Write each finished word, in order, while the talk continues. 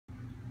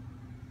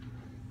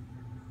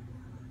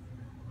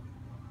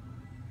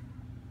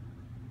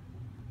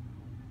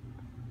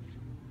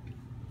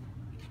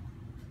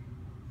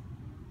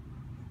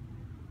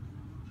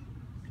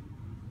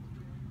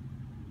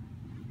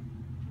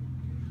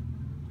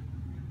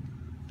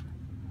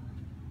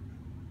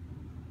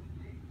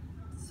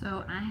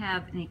So I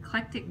have an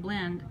eclectic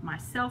blend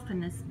myself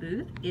in this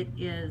booth. It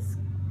is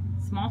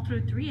small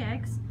through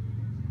 3X,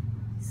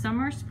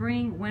 summer,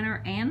 spring,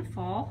 winter, and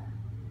fall.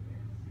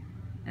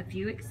 A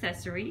few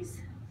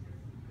accessories.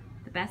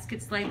 The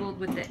basket's labeled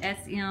with the S,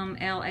 M,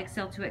 L,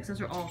 XL, 2X. Those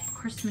are all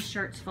Christmas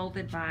shirts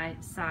folded by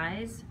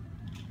size.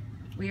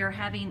 We are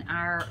having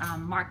our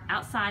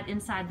outside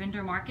inside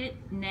vendor market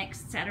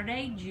next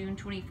Saturday, June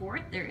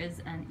 24th. There is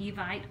an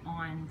Evite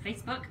on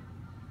Facebook.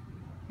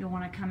 You'll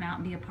want to come out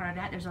and be a part of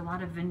that. There's a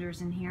lot of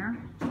vendors in here.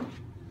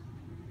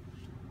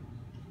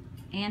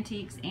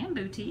 Antiques and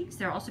boutiques.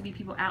 There will also be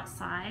people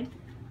outside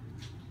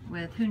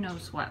with who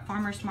knows what.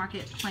 Farmers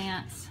market,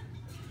 plants,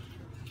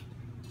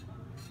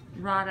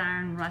 wrought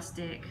iron,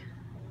 rustic,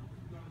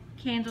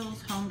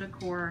 candles, home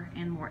decor,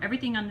 and more.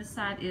 Everything on this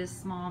side is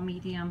small,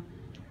 medium,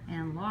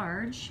 and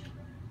large.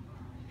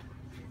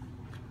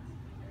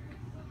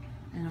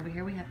 And over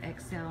here we have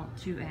XL,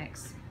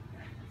 2X,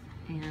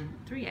 and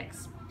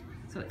 3X.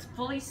 So it's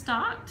fully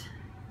stocked.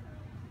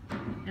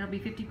 It'll be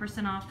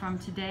 50% off from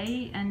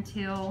today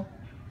until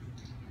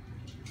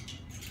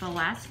the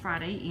last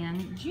Friday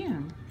in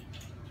June.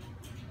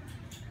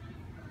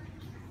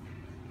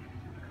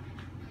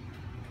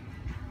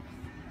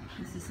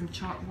 This is some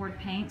chalkboard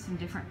paints and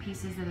different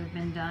pieces that have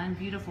been done.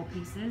 Beautiful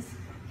pieces.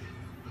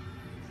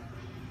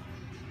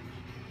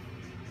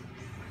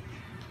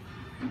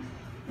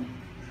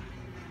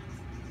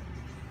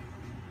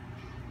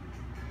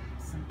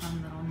 Some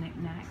fun little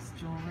knickknacks,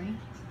 jewelry.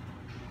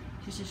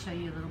 Just to show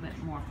you a little bit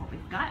more of what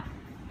we've got.